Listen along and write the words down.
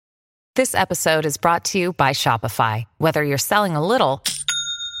This episode is brought to you by Shopify. Whether you're selling a little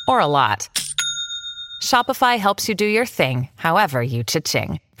or a lot, Shopify helps you do your thing, however you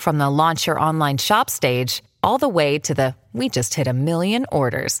cha-ching. From the launch your online shop stage, all the way to the we just hit 1 million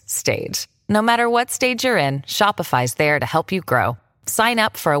orders stage. No matter what stage you're in, Shopify's there to help you grow. Sign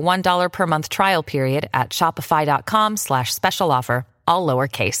up for a $1 per month trial period at shopify.com/special offer, all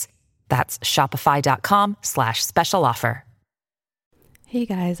lowercase. That's shopify.com/special offer. Hey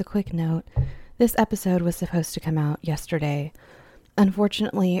guys, a quick note. This episode was supposed to come out yesterday.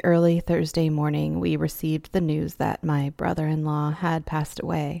 Unfortunately, early Thursday morning, we received the news that my brother-in-law had passed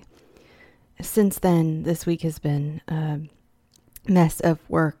away. Since then, this week has been a mess of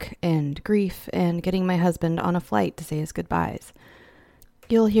work and grief and getting my husband on a flight to say his goodbyes.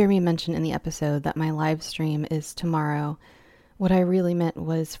 You'll hear me mention in the episode that my live stream is tomorrow. What I really meant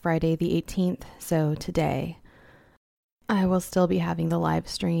was Friday the 18th, so today. I will still be having the live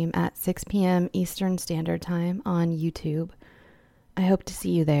stream at 6 p.m. Eastern Standard Time on YouTube. I hope to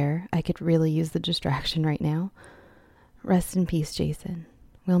see you there. I could really use the distraction right now. Rest in peace, Jason.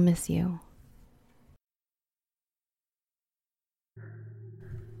 We'll miss you.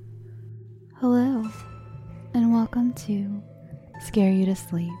 Hello, and welcome to Scare You to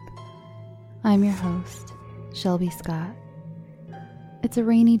Sleep. I'm your host, Shelby Scott. It's a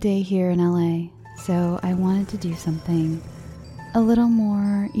rainy day here in LA, so I wanted to do something a little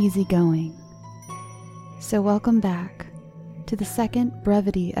more easygoing. So welcome back to the second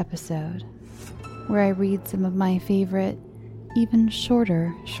Brevity episode, where I read some of my favorite, even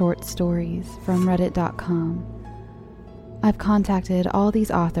shorter short stories from reddit.com. I've contacted all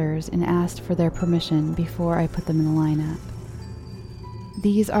these authors and asked for their permission before I put them in the lineup.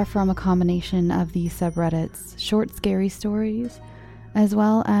 These are from a combination of the subreddits Short Scary Stories, as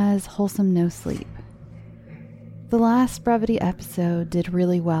well as Wholesome No Sleep. The last Brevity episode did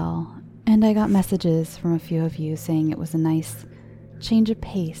really well, and I got messages from a few of you saying it was a nice change of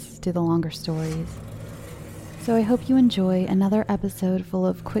pace to the longer stories. So I hope you enjoy another episode full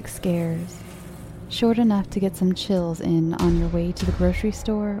of quick scares, short enough to get some chills in on your way to the grocery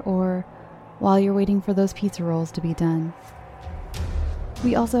store or while you're waiting for those pizza rolls to be done.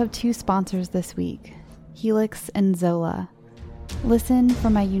 We also have 2 sponsors this week, Helix and Zola. Listen for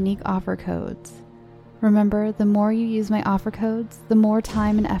my unique offer codes. Remember, the more you use my offer codes, the more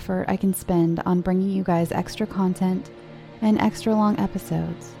time and effort I can spend on bringing you guys extra content and extra long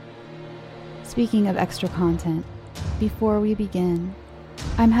episodes. Speaking of extra content, before we begin,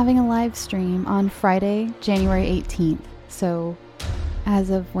 I'm having a live stream on Friday, January 18th, so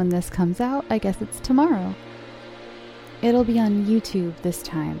as of when this comes out, I guess it's tomorrow. It'll be on YouTube this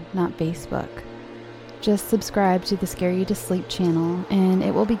time, not Facebook. Just subscribe to the Scare You to Sleep channel, and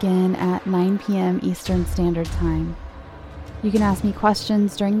it will begin at 9 p.m. Eastern Standard Time. You can ask me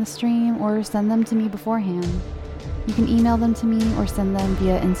questions during the stream or send them to me beforehand. You can email them to me or send them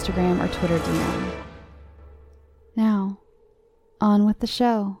via Instagram or Twitter DM. Now, on with the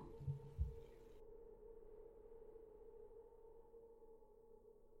show.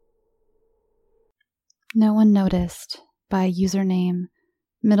 No One Noticed by username,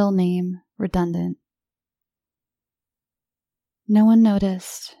 middle name, redundant. No one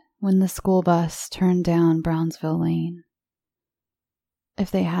noticed when the school bus turned down Brownsville Lane. If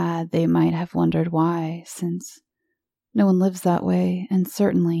they had, they might have wondered why, since no one lives that way, and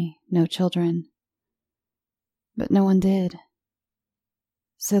certainly no children. But no one did.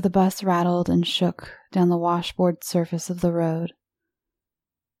 So the bus rattled and shook down the washboard surface of the road.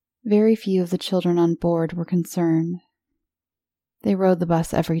 Very few of the children on board were concerned. They rode the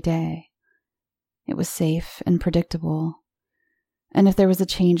bus every day. It was safe and predictable. And if there was a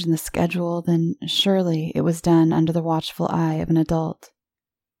change in the schedule, then surely it was done under the watchful eye of an adult.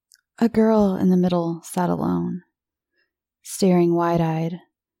 A girl in the middle sat alone, staring wide-eyed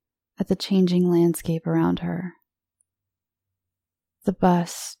at the changing landscape around her. The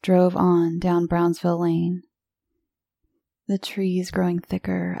bus drove on down Brownsville Lane, the trees growing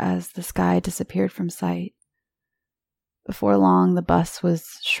thicker as the sky disappeared from sight. Before long, the bus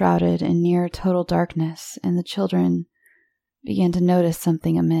was shrouded in near total darkness, and the children began to notice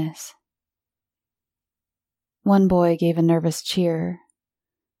something amiss. One boy gave a nervous cheer,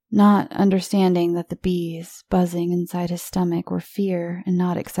 not understanding that the bees buzzing inside his stomach were fear and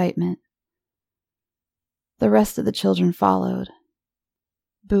not excitement. The rest of the children followed,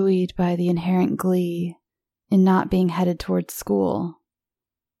 buoyed by the inherent glee in not being headed towards school.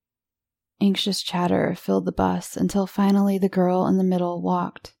 Anxious chatter filled the bus until finally the girl in the middle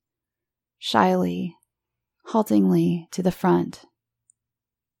walked, shyly, haltingly, to the front.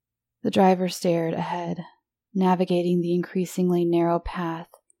 The driver stared ahead, navigating the increasingly narrow path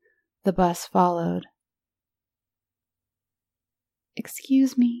the bus followed.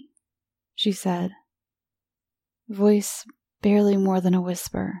 "Excuse me," she said, voice barely more than a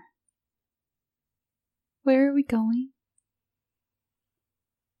whisper. "Where are we going?"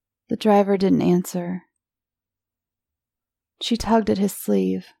 The driver didn't answer. She tugged at his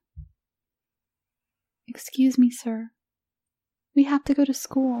sleeve. "Excuse me, sir. We have to go to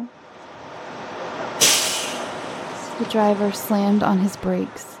school." The driver slammed on his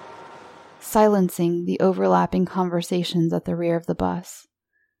brakes, silencing the overlapping conversations at the rear of the bus.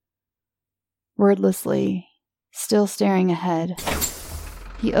 Wordlessly, still staring ahead,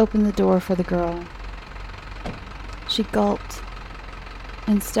 he opened the door for the girl. She gulped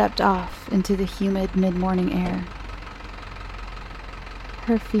and stepped off into the humid mid-morning air.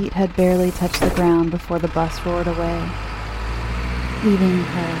 Her feet had barely touched the ground before the bus roared away, leaving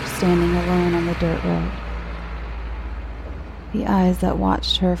her standing alone on the dirt road. The eyes that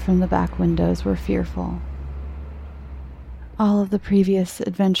watched her from the back windows were fearful. All of the previous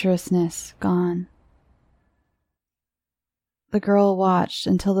adventurousness gone. The girl watched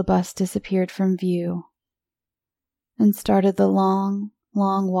until the bus disappeared from view and started the long,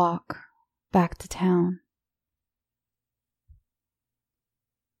 long walk back to town.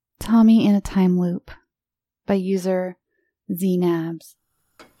 Tommy in a Time Loop by user ZNabs.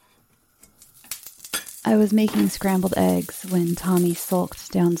 I was making scrambled eggs when Tommy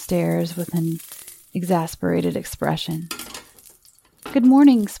sulked downstairs with an exasperated expression. "Good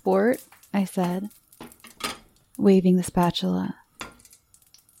morning, sport," I said, waving the spatula.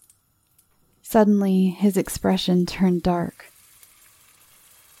 Suddenly, his expression turned dark.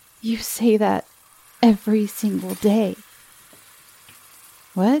 "You say that every single day."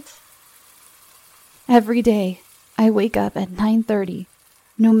 "What?" "Every day, I wake up at 9:30,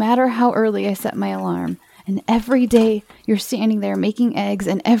 no matter how early I set my alarm, and every day you're standing there making eggs,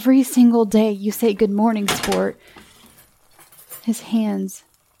 and every single day you say good morning, sport." His hands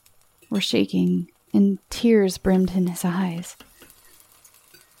were shaking, and tears brimmed in his eyes.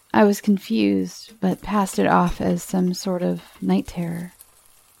 I was confused, but passed it off as some sort of night terror.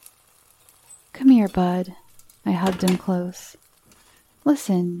 "Come here, bud." I hugged him close.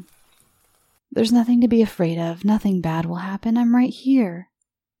 "Listen, there's nothing to be afraid of. Nothing bad will happen. I'm right here."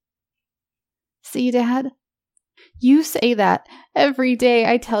 "See, Dad? You say that every day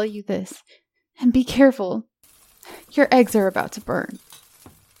I tell you this. And be careful. Your eggs are about to burn,"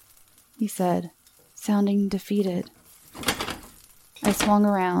 he said, sounding defeated. I swung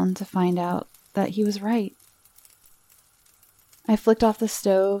around to find out that he was right. I flicked off the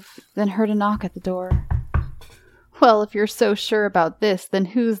stove, then heard a knock at the door. "Well, if you're so sure about this, then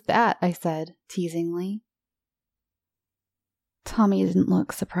who's that?" I said, teasingly. Tommy didn't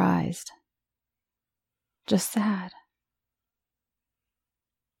look surprised. Just sad.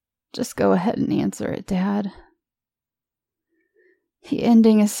 "Just go ahead and answer it, Dad. The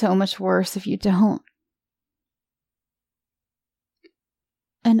ending is so much worse if you don't."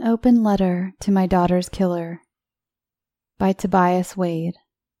 An Open Letter to My Daughter's Killer by Tobias Wade.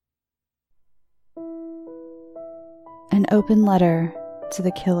 An open letter to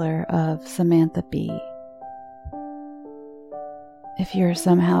the killer of Samantha B. If you're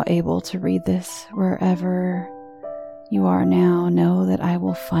somehow able to read this wherever you are now, know that I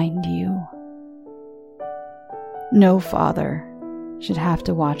will find you. No father should have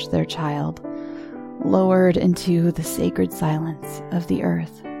to watch their child lowered into the sacred silence of the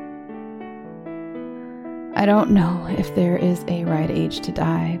earth. I don't know if there is a right age to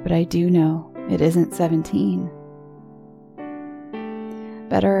die, but I do know it isn't 17.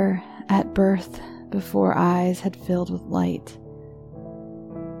 Better at birth before eyes had filled with light,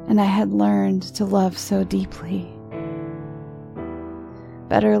 and I had learned to love so deeply.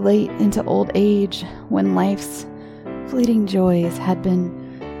 Better late into old age when life's fleeting joys had been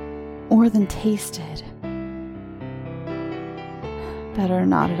more than tasted. Better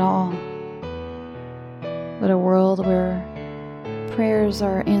not at all. But a world where prayers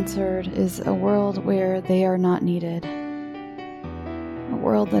are answered is a world where they are not needed. A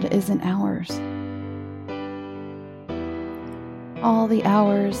world that isn't ours. All the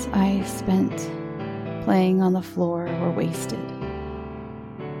hours I spent playing on the floor were wasted.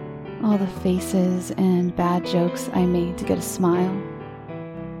 All the faces and bad jokes I made to get a smile.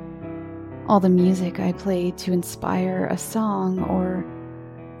 All the music I played to inspire a song, or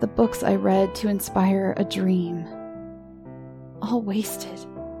the books I read to inspire a dream. All wasted.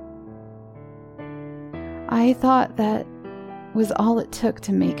 I thought that was all it took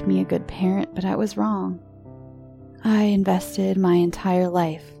to make me a good parent, but I was wrong. I invested my entire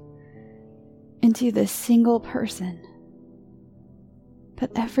life into this single person.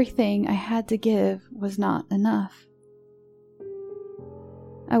 But everything I had to give was not enough.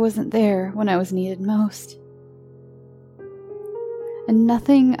 I wasn't there when I was needed most. And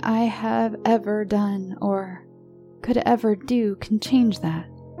nothing I have ever done or could ever do can change that.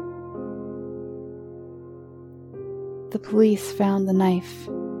 The police found the knife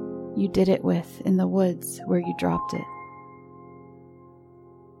you did it with in the woods where you dropped it.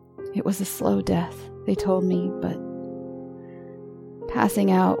 It was a slow death, they told me, but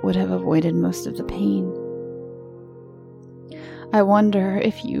passing out would have avoided most of the pain. I wonder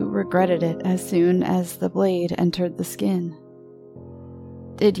if you regretted it as soon as the blade entered the skin.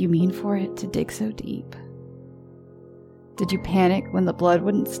 Did you mean for it to dig so deep? Did you panic when the blood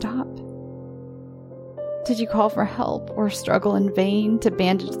wouldn't stop? Did you call for help or struggle in vain to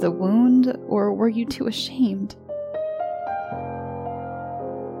bandage the wound, or were you too ashamed?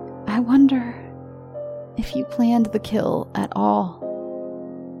 I wonder if you planned the kill at all,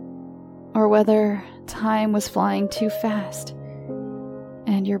 or whether time was flying too fast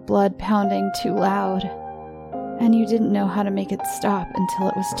and your blood pounding too loud, and you didn't know how to make it stop until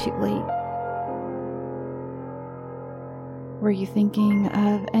it was too late. Were you thinking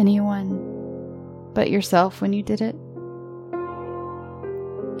of anyone but yourself when you did it?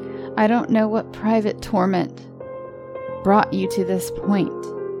 I don't know what private torment brought you to this point,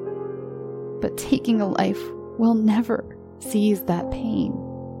 but taking a life will never cease that pain.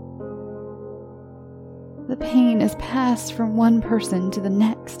 The pain is passed from one person to the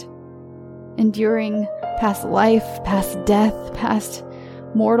next, enduring past life, past death, past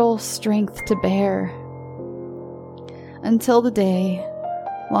mortal strength to bear, until the day,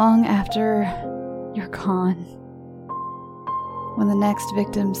 long after you're gone, when the next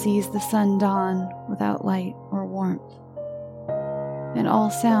victim sees the sun dawn without light or warmth, and all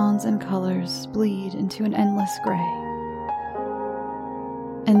sounds and colors bleed into an endless gray.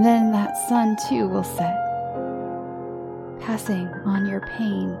 And then that sun too will set, passing on your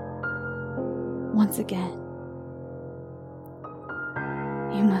pain once again.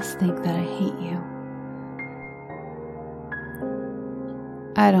 You must think that I hate you.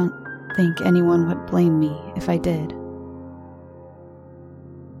 I don't think anyone would blame me if I did.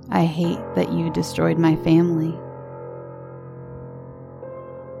 I hate that you destroyed my family,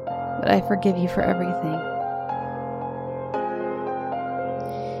 but I forgive you for everything.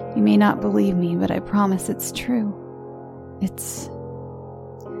 You may not believe me, but I promise it's true. It's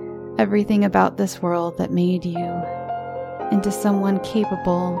everything about this world that made you into someone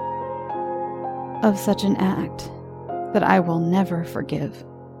capable of such an act that I will never forgive.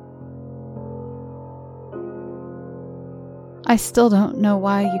 I still don't know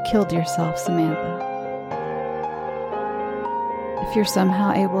why you killed yourself, Samantha. If you're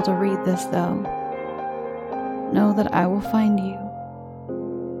somehow able to read this, though, know that I will find you.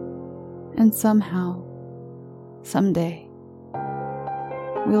 And somehow, someday,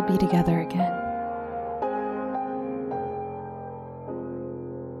 we'll be together again.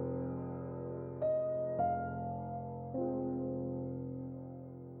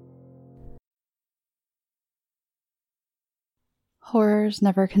 Horrors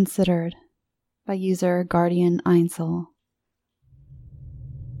Never Considered by user Guardian Einsel.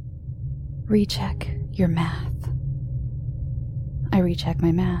 Recheck your math. I recheck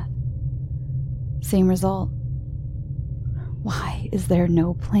my math. Same result. Why is there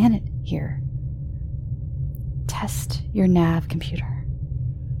no planet here? Test your nav computer.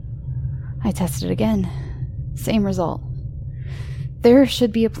 I tested it again. Same result. There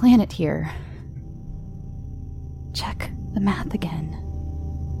should be a planet here. Check the math again.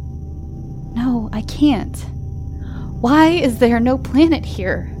 No, I can't. Why is there no planet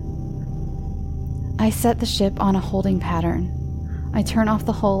here? I set the ship on a holding pattern. I turn off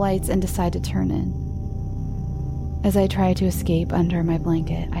the hull lights and decide to turn in. As I try to escape under my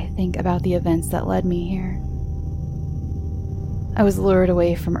blanket, I think about the events that led me here. I was lured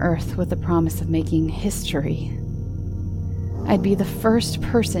away from Earth with the promise of making history. I'd be the first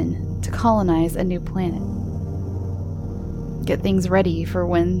person to colonize a new planet. Get things ready for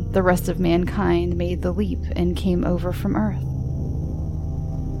when the rest of mankind made the leap and came over from Earth.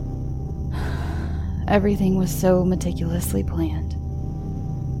 Everything was so meticulously planned.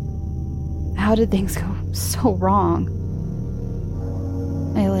 How did things go so wrong?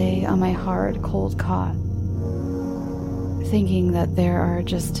 I lay on my hard, cold cot, thinking that there are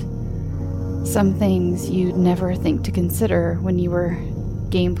just some things you'd never think to consider when you were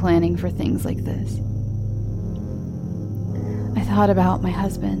game planning for things like this. I thought about my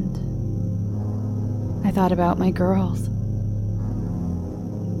husband. I thought about my girls.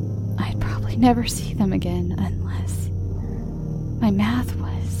 I'd probably never see them again unless My math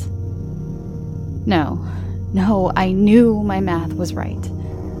was... No, I knew my math was right.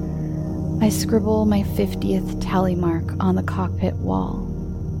 I scribble my 50th tally mark on the cockpit wall.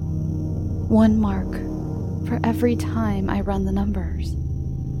 1 mark for every time I run the numbers.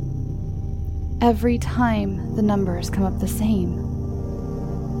 Every time the numbers come up the same.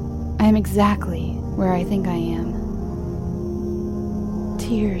 I am exactly where I think I am.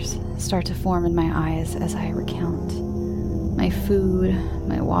 Tears start to form in my eyes as I recount my food,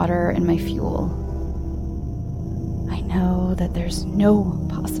 my water, and my fuel. I know that there's no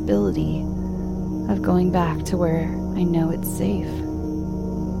possibility of going back to where I know it's safe.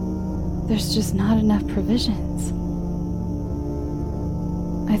 There's just not enough provisions.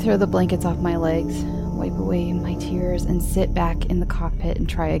 I throw the blankets off my legs, wipe away my tears, and sit back in the cockpit and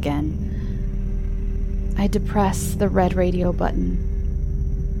try again. I depress the red radio button.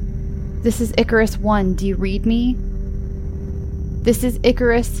 This is Icarus 1, do you read me? This is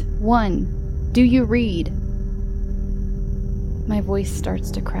Icarus 1, do you read? My voice starts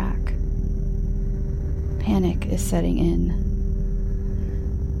to crack. Panic is setting in.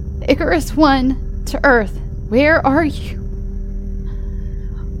 Icarus 1, to Earth, where are you?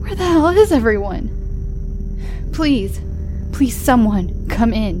 Where the hell is everyone? Please someone,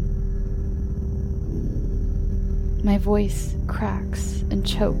 come in. My voice cracks and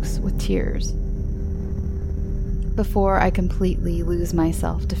chokes with tears before I completely lose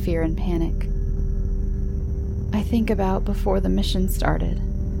myself to fear and panic. I think about before the mission started.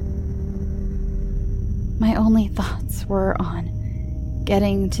 My only thoughts were on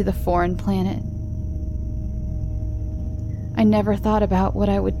getting to the foreign planet. I never thought about what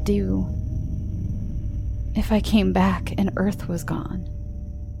I would do if I came back and Earth was gone.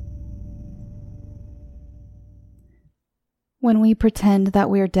 When we pretend that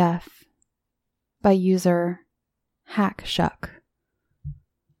we're deaf, by user HackShuck.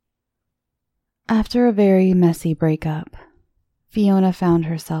 After a very messy breakup, Fiona found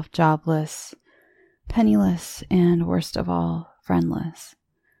herself jobless, penniless, and worst of all, friendless,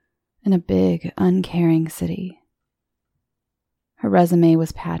 in a big, uncaring city. Her resume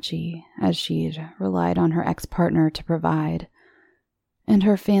was patchy, as she'd relied on her ex-partner to provide, and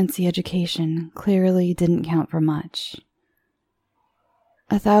her fancy education clearly didn't count for much.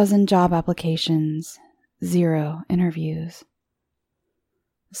 1,000 job applications, 0 interviews.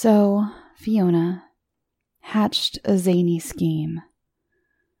 So, Fiona hatched a zany scheme.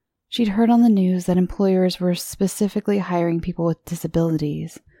 She'd heard on the news that employers were specifically hiring people with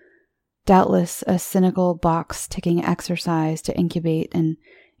disabilities, doubtless a cynical box-ticking exercise to incubate an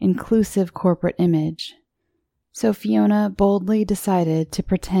inclusive corporate image. So Fiona boldly decided to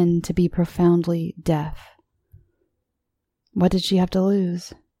pretend to be profoundly deaf. What did she have to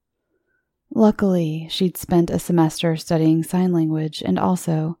lose? Luckily, she'd spent a semester studying sign language, and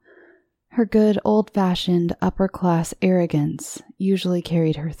also, her good old-fashioned upper-class arrogance usually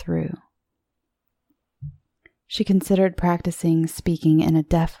carried her through. She considered practicing speaking in a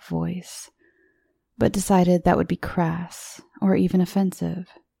deaf voice, but decided that would be crass or even offensive.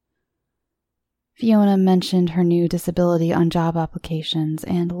 Fiona mentioned her new disability on job applications,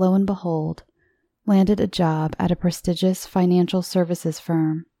 and lo and behold, landed a job at a prestigious financial services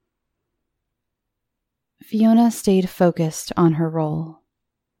firm. Fiona stayed focused on her role,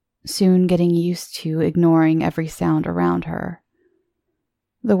 soon getting used to ignoring every sound around her.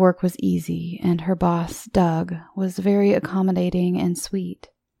 The work was easy, and her boss, Doug, was very accommodating and sweet.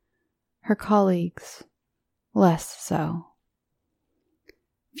 Her colleagues, less so.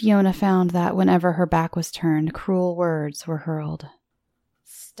 Fiona found that whenever her back was turned, cruel words were hurled.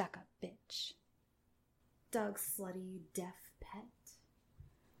 Stuck-up bitch. Doug's slutty, deaf pet.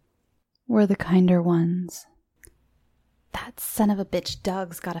 Were the kinder ones. That son of a bitch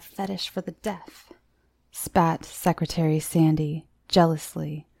Doug's got a fetish for the deaf, spat Secretary Sandy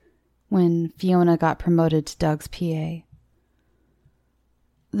jealously when Fiona got promoted to Doug's PA.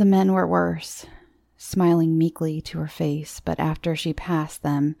 The men were worse, smiling meekly to her face, but after she passed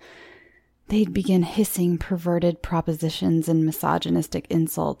them, they'd begin hissing perverted propositions and misogynistic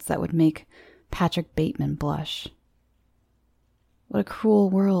insults that would make Patrick Bateman blush. What a cruel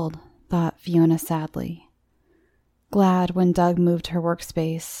world, thought Fiona sadly, glad when Doug moved her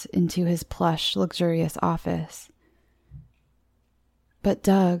workspace into his plush, luxurious office. But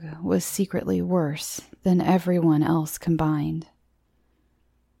Doug was secretly worse than everyone else combined.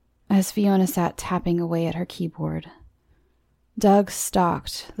 As Fiona sat tapping away at her keyboard, Doug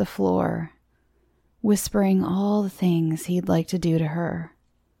stalked the floor, whispering all the things he'd like to do to her.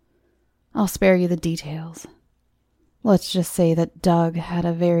 I'll spare you the details. Let's just say that Doug had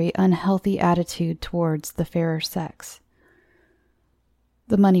a very unhealthy attitude towards the fairer sex.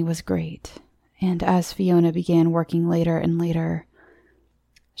 The money was great, and as Fiona began working later and later,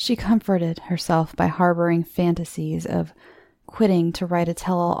 she comforted herself by harboring fantasies of quitting to write a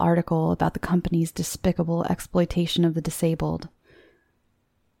tell-all article about the company's despicable exploitation of the disabled.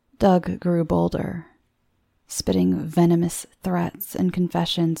 Doug grew bolder, spitting venomous threats and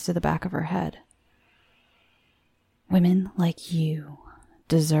confessions to the back of her head. Women like you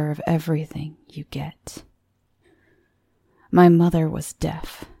deserve everything you get. My mother was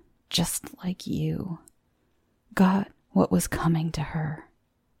deaf, just like you. Got what was coming to her.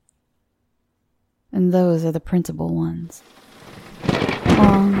 And those are the principal ones.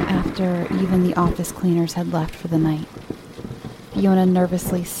 Long after even the office cleaners had left for the night, Fiona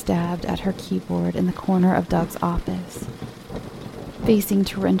nervously stabbed at her keyboard in the corner of Doug's office, facing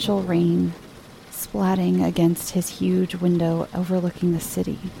torrential rain splatting against his huge window overlooking the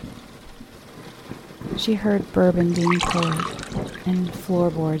city. She heard bourbon being poured and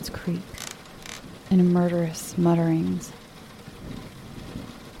floorboards creak and murderous mutterings.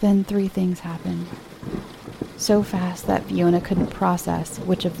 Then 3 things happened, so fast that Fiona couldn't process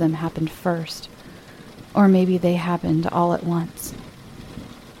which of them happened first, or maybe they happened all at once.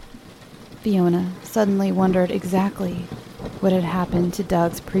 Fiona suddenly wondered exactly what had happened to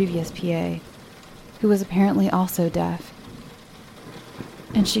Doug's previous PA, who was apparently also deaf,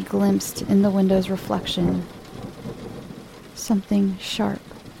 and she glimpsed in the window's reflection something sharp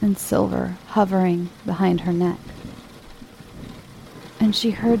and silver hovering behind her neck. And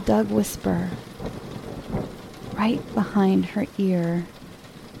she heard Doug whisper, right behind her ear,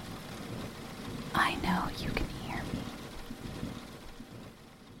 "I know you can hear me."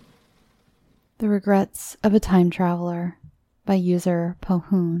 The Regrets of a Time Traveler by user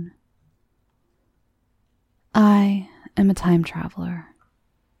Pohoon. I am a time traveler.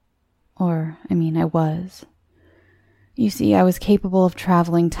 I was. You see, I was capable of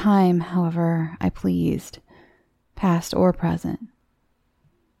traveling time however I pleased, past or present.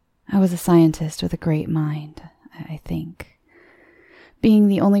 I was a scientist with a great mind, I think. Being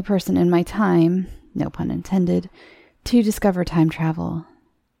the only person in my time, no pun intended, to discover time travel.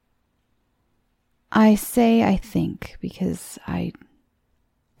 I say I think because I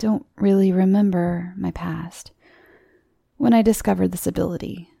don't really remember my past. When I discovered this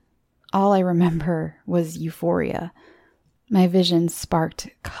ability, all I remember was euphoria. My vision sparked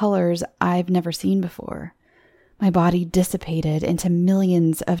colors I've never seen before. My body dissipated into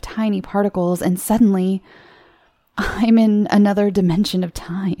millions of tiny particles, and suddenly I'm in another dimension of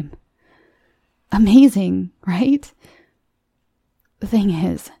time. Amazing, right? The thing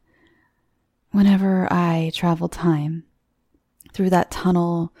is, whenever I travel time, through that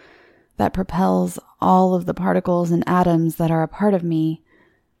tunnel that propels all of the particles and atoms that are a part of me,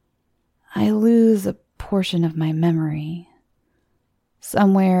 I lose a portion of my memory.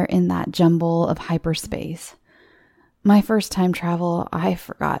 Somewhere in that jumble of hyperspace. My first time travel, I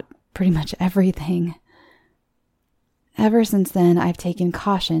forgot pretty much everything. Ever since then, I've taken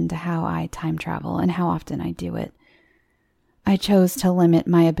caution to how I time travel and how often I do it. I chose to limit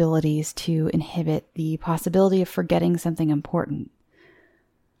my abilities to inhibit the possibility of forgetting something important.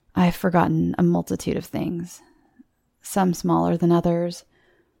 I've forgotten a multitude of things, some smaller than others.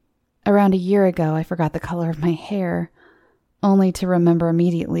 Around a year ago, I forgot the color of my hair, only to remember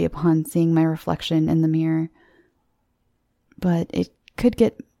immediately upon seeing my reflection in the mirror. But it could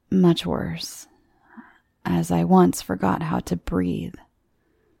get much worse, as I once forgot how to breathe,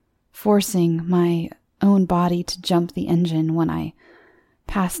 forcing my own body to jump the engine when I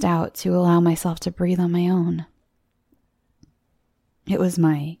passed out to allow myself to breathe on my own. It was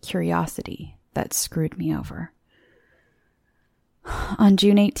my curiosity that screwed me over. On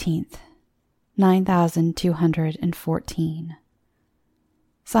June 18th, 9214,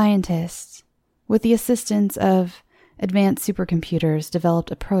 scientists, with the assistance of advanced supercomputers,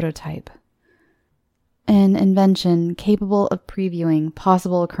 developed a prototype, an invention capable of previewing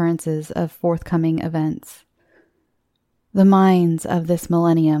possible occurrences of forthcoming events. The minds of this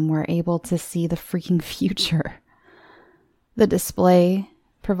millennium were able to see the freaking future. The display,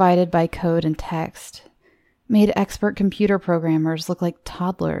 provided by code and text, made expert computer programmers look like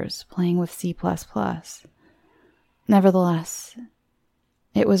toddlers playing with C++. Nevertheless,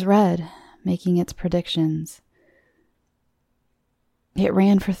 it was read, making its predictions. It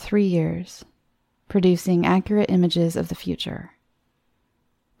ran for 3 years, producing accurate images of the future.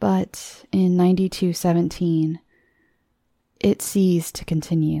 But in 9217, it ceased to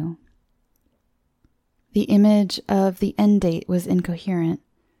continue. The image of the end date was incoherent,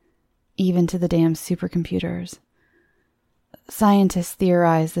 even to the damn supercomputers. Scientists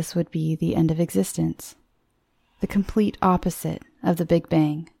theorized this would be the end of existence, the complete opposite of the Big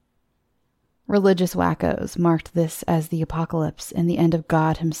Bang. Religious wackos marked this as the apocalypse and the end of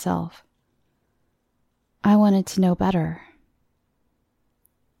God himself. I wanted to know better.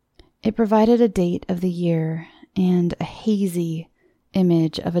 It provided a date of the year and a hazy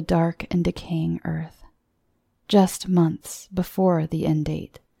image of a dark and decaying earth, just months before the end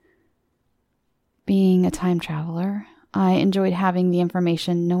date. Being a time traveler, I enjoyed having the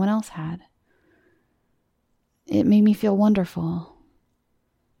information no one else had. It made me feel wonderful.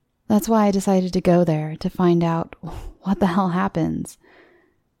 That's why I decided to go there to find out what the hell happens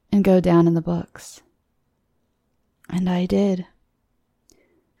and go down in the books. And I did.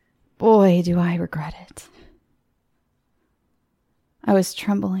 Boy, do I regret it. I was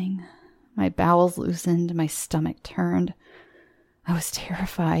trembling. My bowels loosened, my stomach turned. I was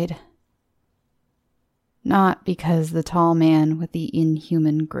terrified. Not because the tall man with the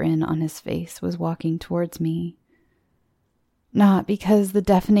inhuman grin on his face was walking towards me. Not because the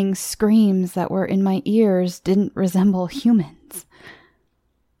deafening screams that were in my ears didn't resemble humans.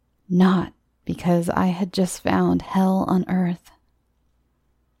 Not because I had just found hell on earth.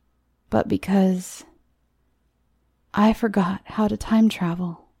 But because I forgot how to time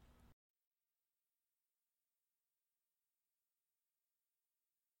travel.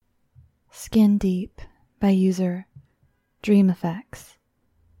 Skin Deep by user Dream Effects.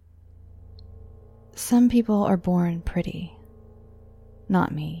 Some people are born pretty.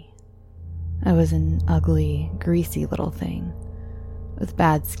 Not me. I was an ugly, greasy little thing, with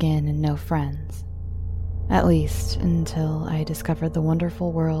bad skin and no friends. At least until I discovered the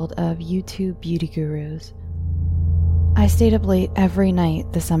wonderful world of YouTube beauty gurus. I stayed up late every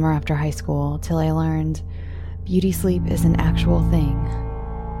night the summer after high school till I learned beauty sleep is an actual thing.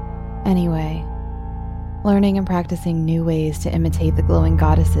 Anyway, learning and practicing new ways to imitate the glowing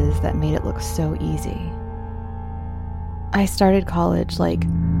goddesses that made it look so easy. I started college like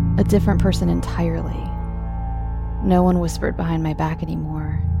a different person entirely. No one whispered behind my back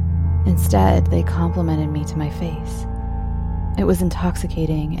anymore. Instead, they complimented me to my face. It was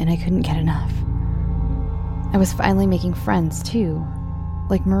intoxicating, and I couldn't get enough. I was finally making friends, too,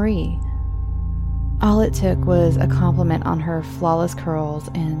 like Marie. All it took was a compliment on her flawless curls,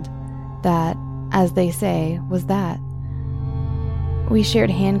 and that, as they say, was that. We shared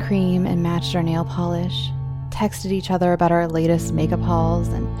hand cream and matched our nail polish, texted each other about our latest makeup hauls,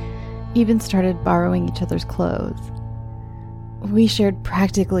 and even started borrowing each other's clothes. We shared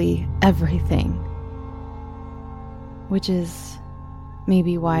practically everything. Which is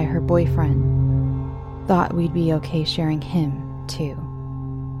maybe why her boyfriend thought we'd be okay sharing him, too.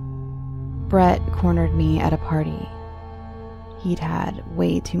 Brett cornered me at a party. He'd had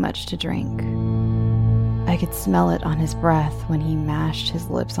way too much to drink. I could smell it on his breath when he mashed his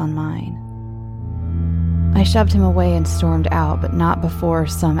lips on mine. I shoved him away and stormed out, but not before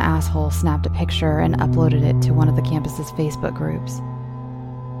some asshole snapped a picture and uploaded it to one of the campus's Facebook groups.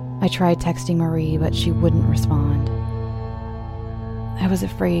 I tried texting Marie, but she wouldn't respond. I was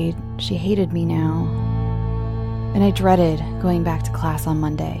afraid she hated me now, and I dreaded going back to class on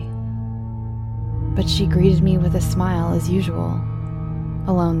Monday. But she greeted me with a smile as usual,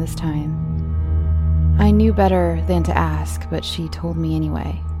 alone this time. I knew better than to ask, but she told me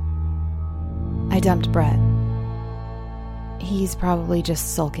anyway. I dumped Brett. He's probably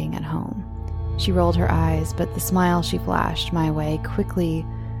just sulking at home. She rolled her eyes, but the smile she flashed my way quickly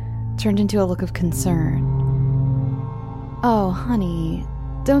turned into a look of concern. Oh, honey,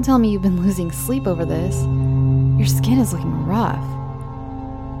 don't tell me you've been losing sleep over this. Your skin is looking rough.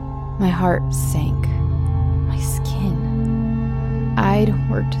 My heart sank. My skin. I'd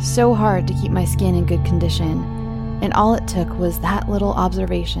worked so hard to keep my skin in good condition, and all it took was that little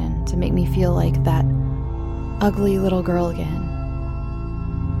observation to make me feel like that ugly little girl again.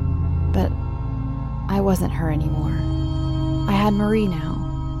 But I wasn't her anymore. I had Marie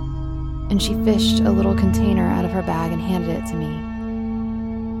now, and she fished a little container out of her bag and handed it to me.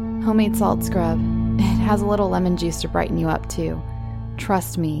 Homemade salt scrub. It has a little lemon juice to brighten you up, too.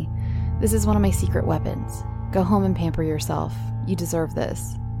 Trust me, this is one of my secret weapons. Go home and pamper yourself. You deserve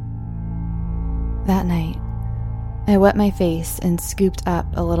this. That night, I wet my face and scooped up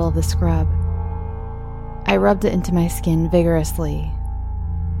a little of the scrub. I rubbed it into my skin vigorously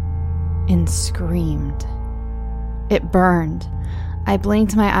and screamed. It burned. I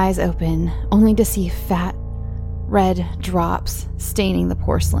blinked my eyes open, only to see fat, red drops staining the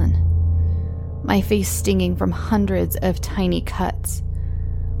porcelain. My face stinging from hundreds of tiny cuts.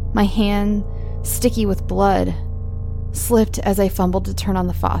 My hand, sticky with blood, slipped as I fumbled to turn on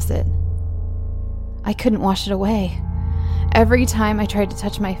the faucet. I couldn't wash it away. Every time I tried to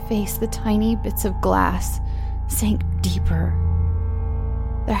touch my face, the tiny bits of glass sank deeper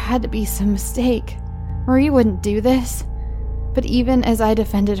There had to be some mistake. Marie wouldn't do this. But even as I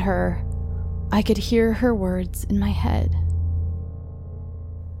defended her, I could hear her words in my head.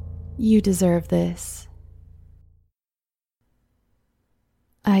 You deserve this.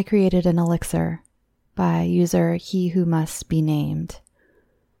 I created an elixir by user He Who Must Be Named.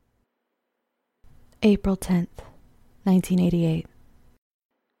 April 10th, 1988.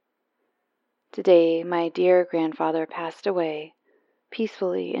 Today, my dear grandfather passed away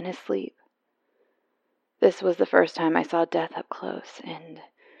peacefully in his sleep. This was the first time I saw death up close, and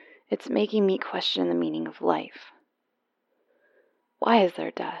it's making me question the meaning of life. Why is there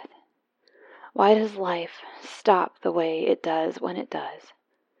death? Why does life stop the way it does when it does?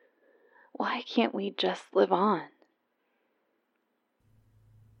 Why can't we just live on?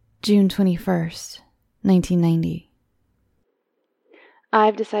 June 21st, 1990.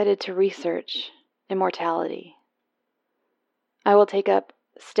 I've decided to research immortality. I will take up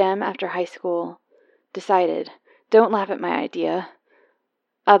STEM after high school. Decided. Don't laugh at my idea.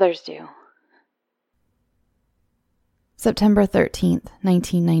 Others do. September 13th,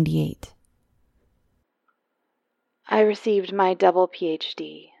 1998. I received my double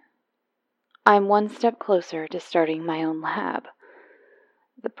PhD. I'm one step closer to starting my own lab.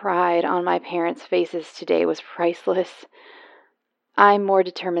 The pride on my parents' faces today was priceless. I'm more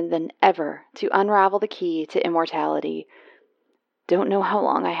determined than ever to unravel the key to immortality. Don't know how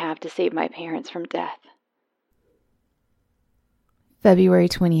long I have to save my parents from death. February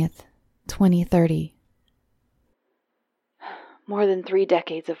 20th, 2030. More than 3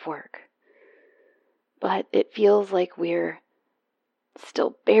 decades of work. But it feels like we're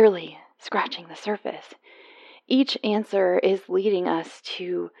still barely scratching the surface. Each answer is leading us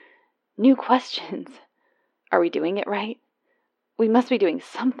to new questions. Are we doing it right? We must be doing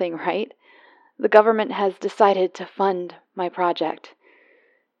something right. The government has decided to fund my project.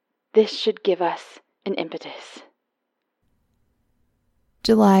 This should give us an impetus.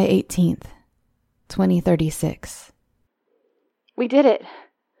 July 18th, 2036. We did it.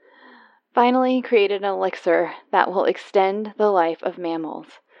 Finally created an elixir that will extend the life of mammals.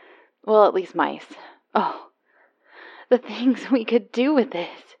 Well, at least mice. Oh, the things we could do with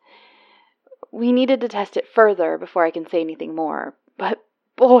this. We needed to test it further before I can say anything more, but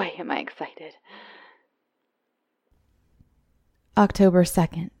boy, am I excited. October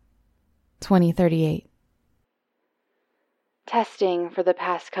 2nd, 2038. Testing for the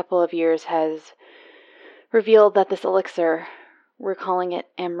past couple of years has revealed that this elixir, we're calling it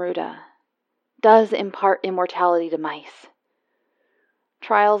Amruta, does impart immortality to mice.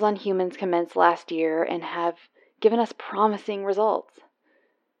 Trials on humans commenced last year and have given us promising results.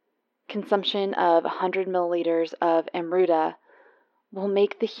 Consumption of 100 milliliters of Amruta will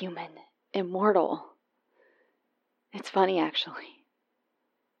make the human immortal. It's funny, actually.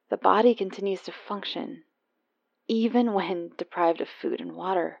 The body continues to function, even when deprived of food and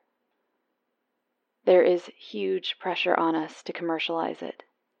water. There is huge pressure on us to commercialize it.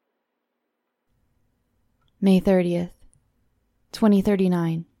 May 30th,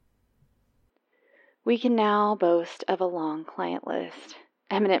 2039. We can now boast of a long client list.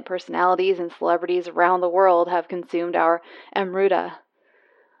 Eminent personalities and celebrities around the world have consumed our Amruta.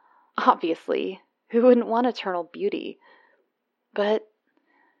 Obviously, who wouldn't want eternal beauty? But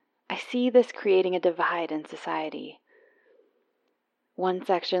I see this creating a divide in society. One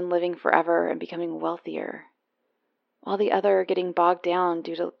section living forever and becoming wealthier, while the other getting bogged down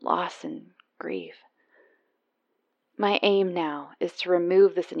due to loss and grief. My aim now is to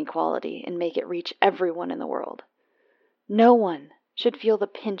remove this inequality and make it reach everyone in the world. No one should feel the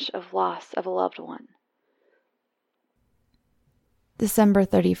pinch of loss of a loved one. December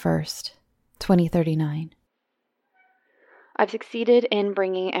 31st, 2039. I've succeeded in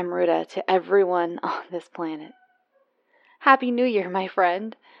bringing Amruta to everyone on this planet. Happy New Year, my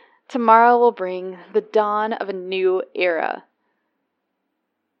friend. Tomorrow will bring the dawn of a new era.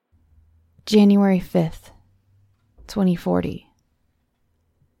 January 5th, 2040.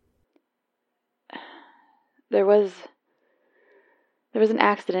 There was an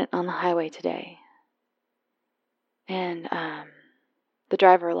accident on the highway today. And the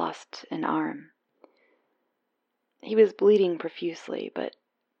driver lost an arm. He was bleeding profusely, but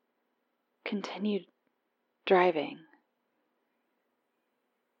continued driving.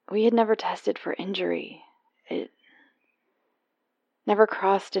 We had never tested for injury. It never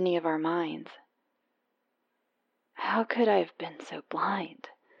crossed any of our minds. How could I have been so blind?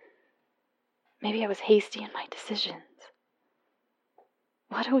 Maybe I was hasty in my decisions.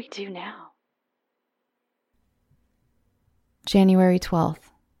 What do we do now? January 12th,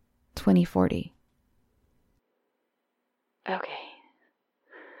 2040. Okay.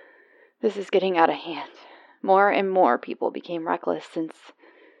 This is getting out of hand. More and more people became reckless since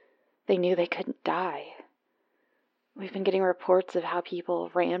they knew they couldn't die. We've been getting reports of how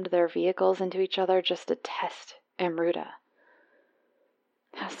people rammed their vehicles into each other just to test Amruta.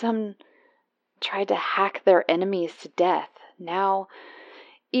 How some tried to hack their enemies to death. Now,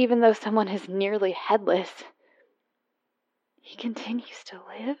 even though someone is nearly headless, he continues to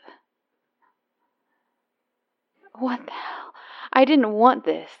live? What the hell? I didn't want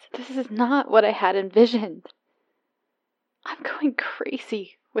this. This is not what I had envisioned. I'm going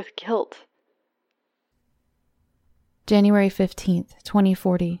crazy with guilt. January 15th,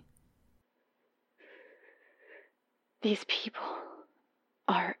 2040. These people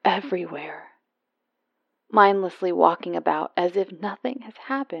are everywhere, mindlessly walking about as if nothing has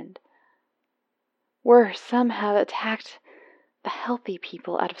happened. Worse, some have attacked the healthy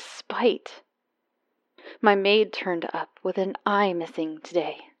people out of spite. My maid turned up with an eye missing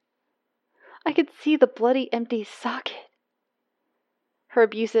today. I could see the bloody empty socket. Her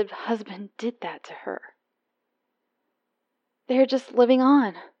abusive husband did that to her. They're just living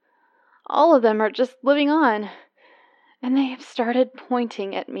on. All of them are just living on. And they have started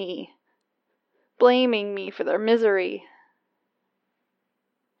pointing at me, blaming me for their misery.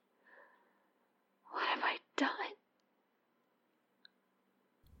 What have I done?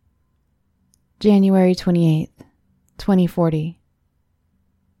 January 28th, 2040.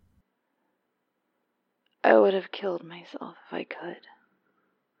 I would have killed myself if I could.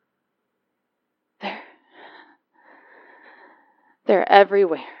 They're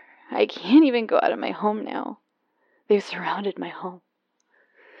everywhere. I can't even go out of my home now. They've surrounded my home.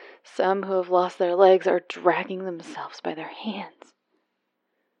 Some who have lost their legs are dragging themselves by their hands.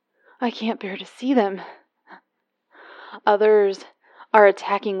 I can't bear to see them. Others are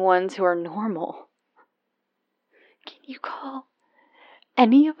attacking ones who are normal. Can you call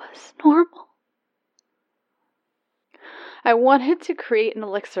any of us normal? I wanted to create an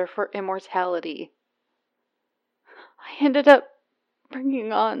elixir for immortality. I ended up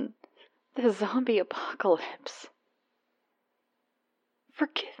bringing on the zombie apocalypse.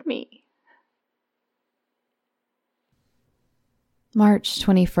 Forgive me. March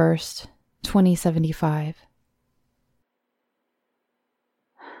 21st, 2075.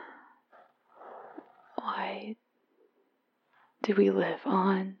 Why do we live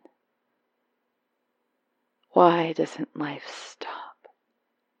on? Why doesn't life stop?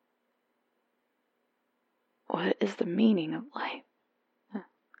 What is the meaning of life?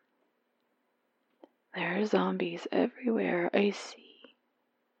 There are zombies everywhere I see.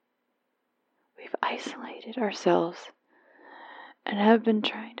 We've isolated ourselves and have been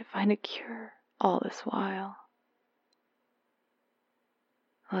trying to find a cure all this while.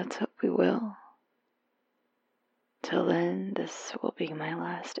 Let's hope we will. Till then, this will be my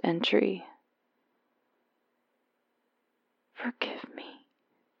last entry. Forgive me.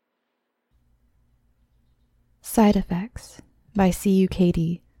 Side Effects by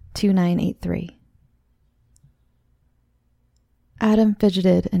CUKD 2983. Adam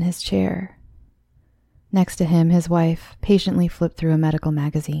fidgeted in his chair. Next to him, his wife patiently flipped through a medical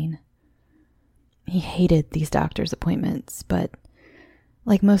magazine. He hated these doctor's appointments, but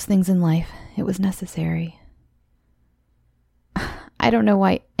like most things in life, it was necessary. I don't know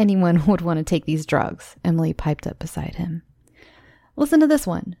why anyone would want to take these drugs, Emily piped up beside him. Listen to this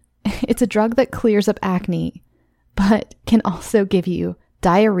one. It's a drug that clears up acne, but can also give you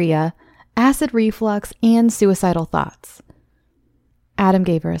diarrhea, acid reflux, and suicidal thoughts. Adam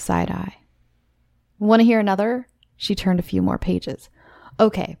gave her a side eye. Want to hear another? She turned a few more pages.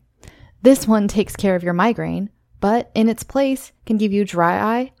 Okay, this one takes care of your migraine, but in its place can give you dry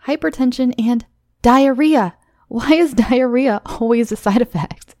eye, hypertension, and diarrhea. Why is diarrhea always a side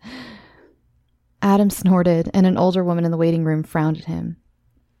effect? Adam snorted, and an older woman in the waiting room frowned at him.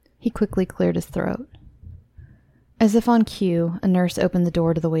 He quickly cleared his throat. As if on cue, a nurse opened the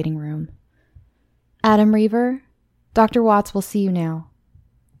door to the waiting room. Adam Reaver, Dr. Watts will see you now.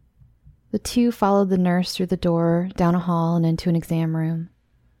 The two followed the nurse through the door, down a hall, and into an exam room.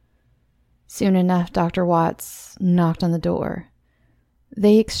 Soon enough, Dr. Watts knocked on the door.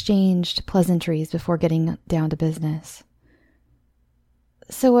 They exchanged pleasantries before getting down to business.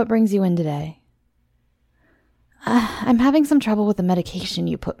 So what brings you in today? I'm having some trouble with the medication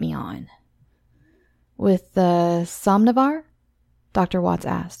you put me on. With the Somnivar? Dr. Watts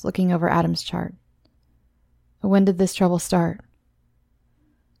asked, looking over Adam's chart. When did this trouble start?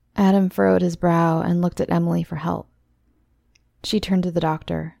 Adam furrowed his brow and looked at Emily for help. She turned to the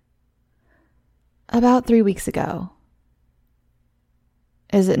doctor. About 3 weeks ago.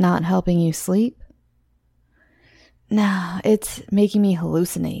 Is it not helping you sleep? No, it's making me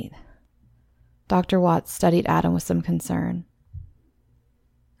hallucinate. Dr. Watts studied Adam with some concern.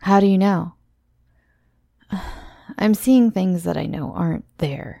 How do you know? I'm seeing things that I know aren't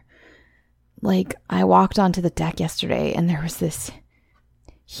there. Like, I walked onto the deck yesterday and there was this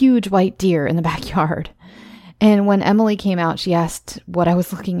huge white deer in the backyard. And when Emily came out, she asked what I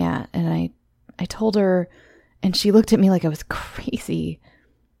was looking at. And I told her, and she looked at me like I was crazy.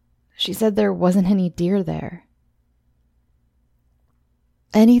 She said there wasn't any deer there.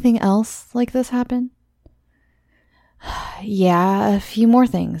 Anything else like this happen? Yeah, a few more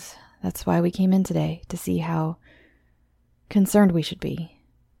things. That's why we came in today, to see how concerned we should be.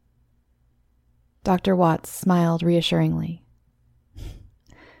 Dr. Watts smiled reassuringly.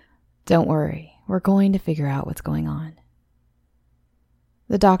 Don't worry, we're going to figure out what's going on.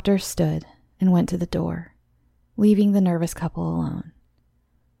 The doctor stood and went to the door, leaving the nervous couple alone.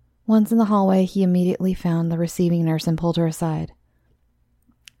 Once in the hallway, he immediately found the receiving nurse and pulled her aside.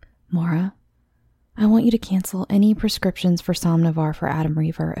 Maura, I want you to cancel any prescriptions for Somnovar for Adam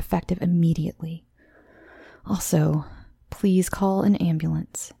Reaver, effective immediately. Also, please call an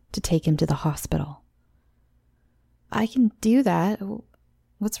ambulance to take him to the hospital. I can do that.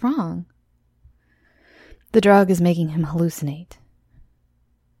 What's wrong? The drug is making him hallucinate.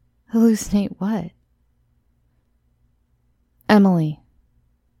 Hallucinate what? Emily.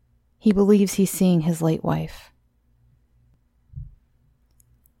 He believes he's seeing his late wife.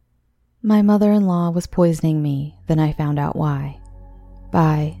 My mother-in-law was poisoning me, then I found out why.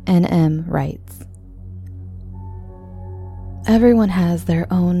 By N.M. Wrights. Everyone has their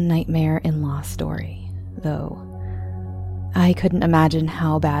own nightmare in-law story, though I couldn't imagine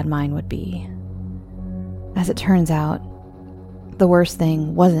how bad mine would be. As it turns out, the worst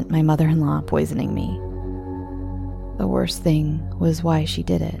thing wasn't my mother-in-law poisoning me. The worst thing was why she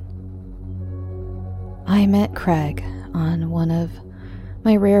did it. I met Craig on one of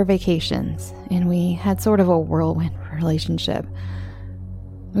my rare vacations, and we had sort of a whirlwind relationship.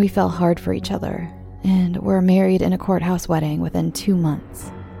 We fell hard for each other, and were married in a courthouse wedding within 2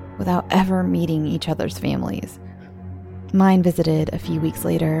 months, without ever meeting each other's families. Mine visited a few weeks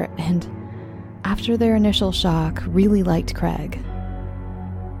later, and after their initial shock, really liked Craig.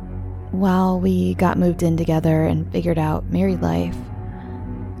 While we got moved in together and figured out married life,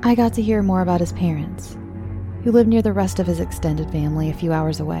 I got to hear more about his parents, who lived near the rest of his extended family a few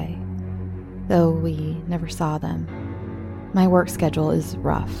hours away, though we never saw them. My work schedule is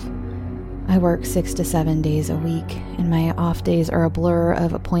rough. I work 6 to 7 days a week, and my off days are a blur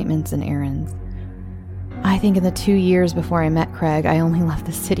of appointments and errands. I think in the 2 years before I met Craig, I only left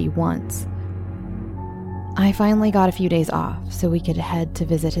the city once. I finally got a few days off so we could head to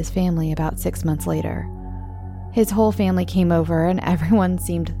visit his family about 6 months later. His whole family came over and everyone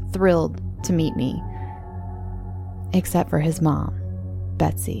seemed thrilled to meet me. Except for his mom,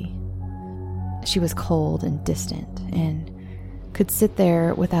 Betsy. She was cold and distant and could sit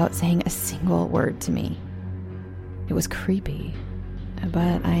there without saying a single word to me. It was creepy,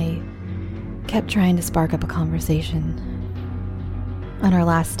 but I kept trying to spark up a conversation. On our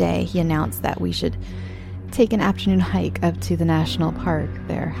last day, he announced that we should take an afternoon hike up to the national park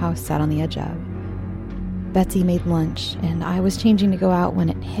their house sat on the edge of. Betsy made lunch, and I was changing to go out when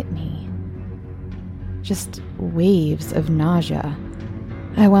it hit me. Just waves of nausea.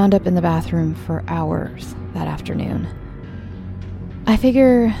 I wound up in the bathroom for hours that afternoon. I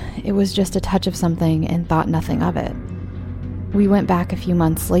figure it was just a touch of something and thought nothing of it. We went back a few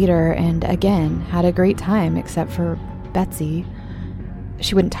months later and again had a great time except for Betsy.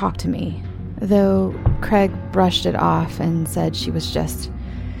 She wouldn't talk to me, though Craig brushed it off and said she was just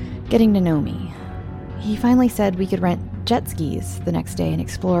getting to know me. He finally said we could rent jet skis the next day and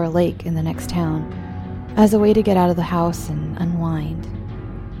explore a lake in the next town as a way to get out of the house and unwind,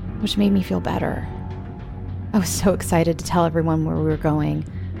 which made me feel better. I was so excited to tell everyone where we were going,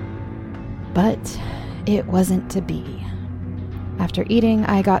 but it wasn't to be. After eating,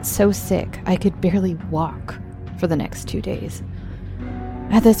 I got so sick I could barely walk for the next 2 days.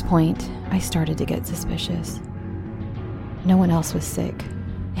 At this point, I started to get suspicious. No one else was sick,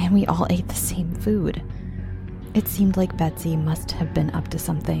 and we all ate the same food. It seemed like Betsy must have been up to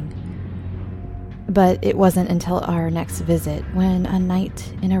something. But it wasn't until our next visit, when a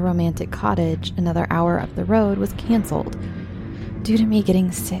night in a romantic cottage another hour up the road was canceled due to me getting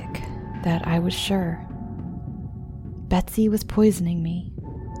sick, that I was sure Betsy was poisoning me.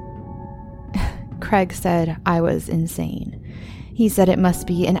 Craig said I was insane. He said it must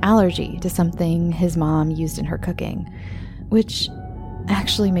be an allergy to something his mom used in her cooking, which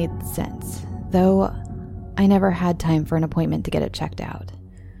actually made sense, though I never had time for an appointment to get it checked out.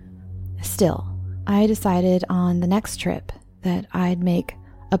 Still, I decided on the next trip that I'd make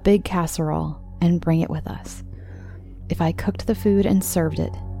a big casserole and bring it with us. If I cooked the food and served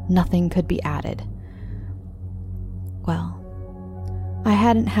it, nothing could be added. Well, I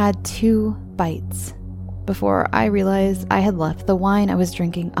hadn't had 2 bites before I realized I had left the wine I was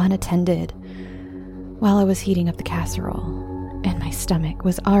drinking unattended while I was heating up the casserole, and my stomach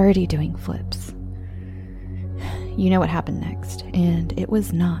was already doing flips. You know what happened next, and it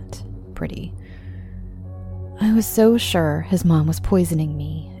was not pretty. I was so sure his mom was poisoning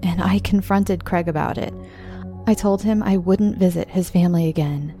me, and I confronted Craig about it. I told him I wouldn't visit his family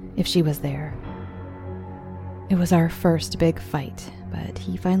again if she was there. It was our first big fight, but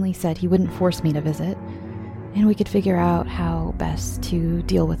he finally said he wouldn't force me to visit, and we could figure out how best to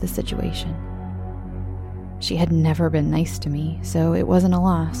deal with the situation. She had never been nice to me, so it wasn't a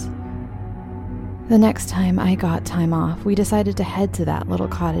loss. The next time I got time off, we decided to head to that little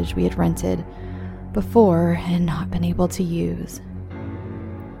cottage we had rented before and not been able to use.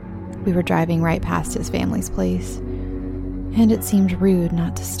 We were driving right past his family's place, and it seemed rude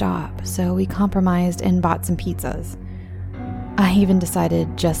not to stop, so we compromised and bought some pizzas. I even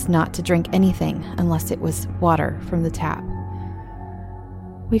decided just not to drink anything unless it was water from the tap.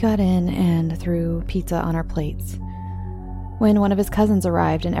 We got in and threw pizza on our plates when one of his cousins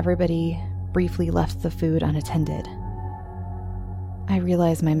arrived and everybody briefly left the food unattended. I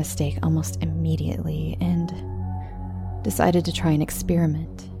realized my mistake almost immediately and decided to try an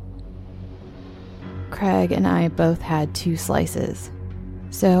experiment. Craig and I both had 2 slices,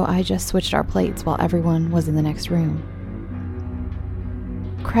 so I just switched our plates while everyone was in the next room.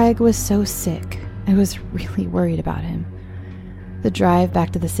 Craig was so sick, I was really worried about him. The drive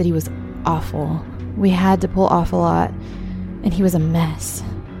back to the city was awful. We had to pull off a lot, and he was a mess.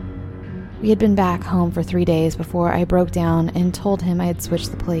 We had been back home for 3 days before I broke down and told him I had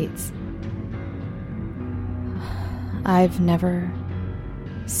switched the plates. I've never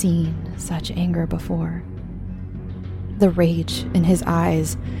seen such anger before. The rage in his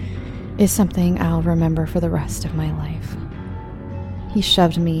eyes is something I'll remember for the rest of my life. He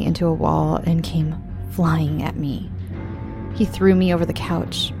shoved me into a wall and came flying at me. He threw me over the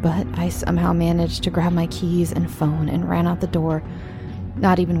couch, but I somehow managed to grab my keys and phone and ran out the door,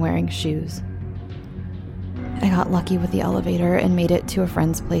 not even wearing shoes. I got lucky with the elevator and made it to a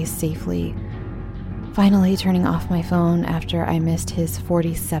friend's place safely, finally turning off my phone after I missed his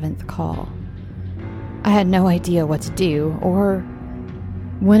 47th call. I had no idea what to do or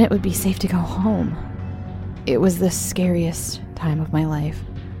when it would be safe to go home. It was the scariest time of my life.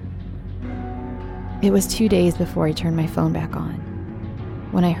 It was 2 days before I turned my phone back on.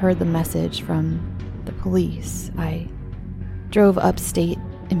 When I heard the message from the police, I drove upstate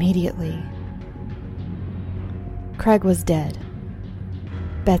immediately. Craig was dead.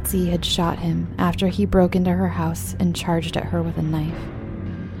 Betsy had shot him after he broke into her house and charged at her with a knife.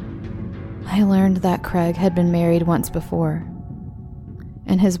 I learned that Craig had been married once before,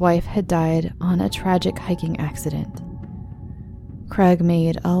 and his wife had died on a tragic hiking accident. Craig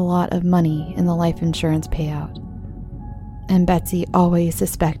made a lot of money in the life insurance payout, and Betsy always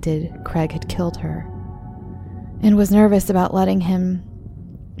suspected Craig had killed her, and was nervous about letting him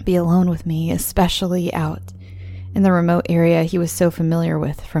be alone with me, especially out in the remote area he was so familiar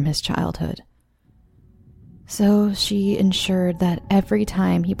with from his childhood. So she ensured that every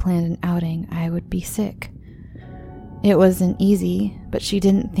time he planned an outing, I would be sick. It wasn't easy, but she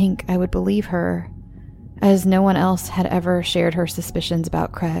didn't think I would believe her, as no one else had ever shared her suspicions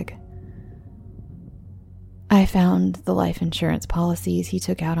about Craig. I found the life insurance policies he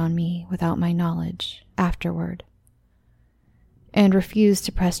took out on me without my knowledge afterward, and refused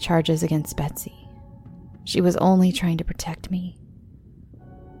to press charges against Betsy. She was only trying to protect me.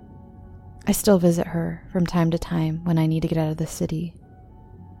 I still visit her from time to time when I need to get out of the city.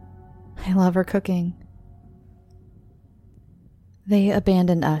 I love her cooking. They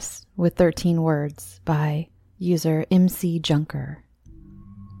Abandoned Us with 13 Words by user MC Junker.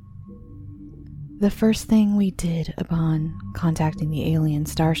 The first thing we did upon contacting the alien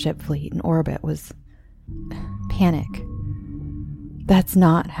starship fleet in orbit was panic. That's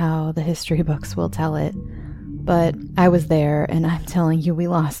not how the history books will tell it, but I was there and I'm telling you we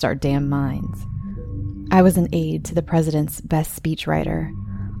lost our damn minds. I was an aide to the president's best speechwriter.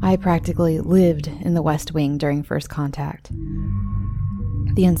 I practically lived in the West Wing during first contact.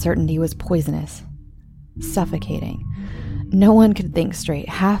 The uncertainty was poisonous, suffocating. No one could think straight.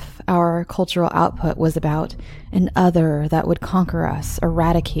 Half our cultural output was about an other that would conquer us,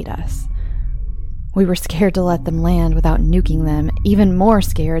 eradicate us. We were scared to let them land without nuking them, even more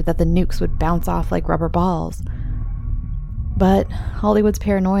scared that the nukes would bounce off like rubber balls. But Hollywood's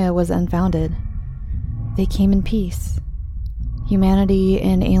paranoia was unfounded. They came in peace. Humanity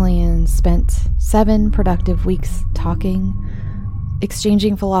and aliens spent 7 productive weeks talking,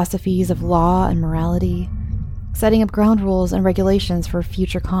 exchanging philosophies of law and morality, setting up ground rules and regulations for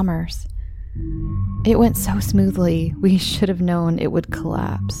future commerce. It went so smoothly, we should have known it would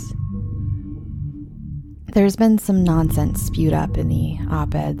collapse. There's been some nonsense spewed up in the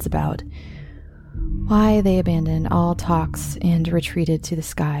op-eds about why they abandoned all talks and retreated to the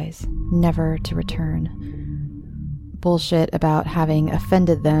skies, never to return. Bullshit about having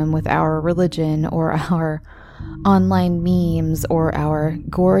offended them with our religion or our online memes or our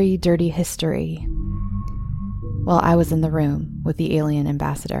gory, dirty history. Well, I was in the room with the alien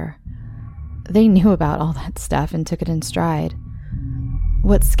ambassador. They knew about all that stuff and took it in stride.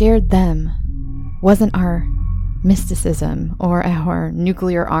 What scared them wasn't our mysticism or our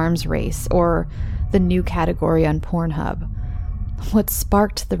nuclear arms race or the new category on Pornhub. What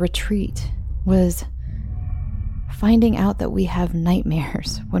sparked the retreat was finding out that we have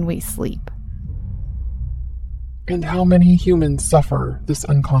nightmares when we sleep. And how many humans suffer this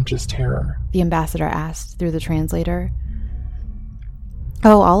unconscious terror? The ambassador asked through the translator.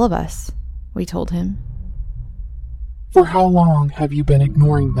 Oh, all of us, we told him. For how long have you been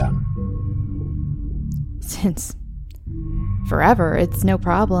ignoring them? Since forever. It's no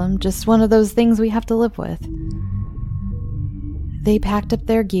problem, just one of those things we have to live with. They packed up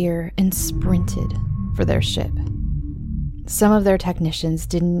their gear and sprinted for their ship. Some of their technicians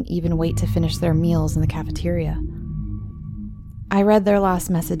didn't even wait to finish their meals in the cafeteria. I read their last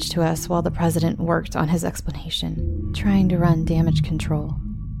message to us while the president worked on his explanation, trying to run damage control.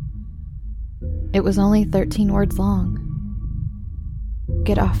 It was only 13 words long.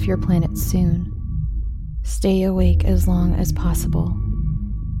 Get off your planet soon. Stay awake as long as possible.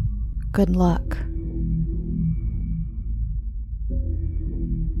 Good luck.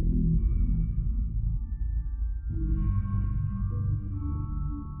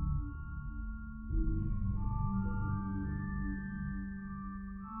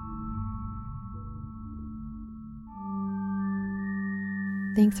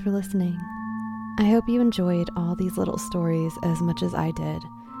 Thanks for listening. I hope you enjoyed all these little stories as much as I did,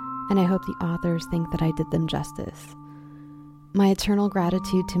 and I hope the authors think that I did them justice. My eternal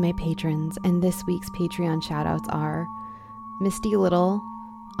gratitude to my patrons, and this week's Patreon shoutouts are Misty Little,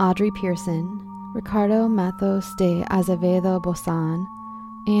 Audrey Pearson, Ricardo Matos de Azevedo Bosan,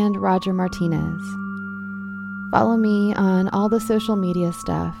 and Roger Martinez. Follow me on all the social media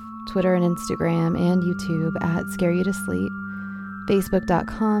stuff, Twitter and Instagram and YouTube at Scare You to Sleep,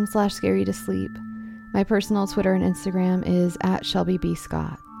 Facebook.com/ScareYouToSleep. My personal Twitter and Instagram is at Shelby B.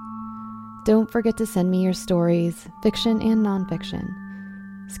 Scott. Don't forget to send me your stories, fiction and nonfiction.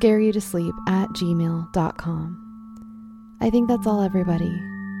 ScareYouToSleep@gmail.com. I think that's all, everybody.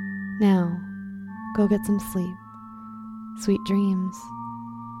 Now, go get some sleep. Sweet dreams.